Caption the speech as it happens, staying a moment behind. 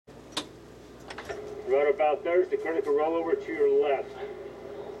about there's the critical rollover to your left.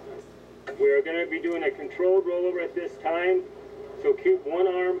 We're going to be doing a controlled rollover at this time, so keep one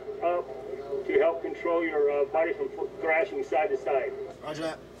arm up to help control your body from thrashing side to side. Roger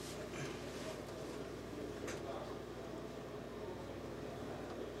that.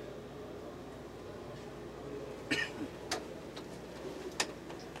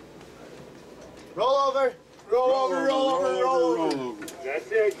 Roll over. Roll over, roll over, roll over.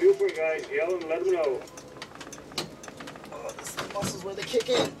 That's it. Go for it, guys. Yell and let them know. Oh, this is the muscles where they kick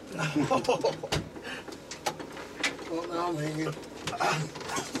in. Well, now I'm hanging.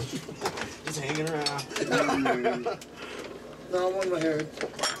 Just hanging around. No, I'm on my head.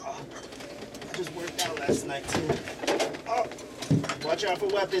 I just worked out last night, too. Oh, watch out for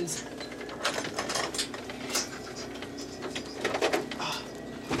weapons.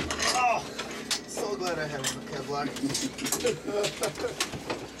 So glad I have Kevlar.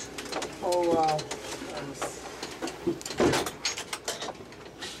 Oh wow.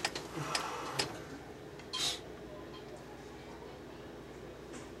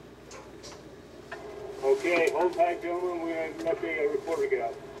 Okay, hold tight, gentlemen. We're going to let the reporter get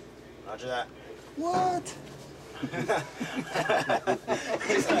out. Roger that. What?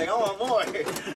 He's like, I want more.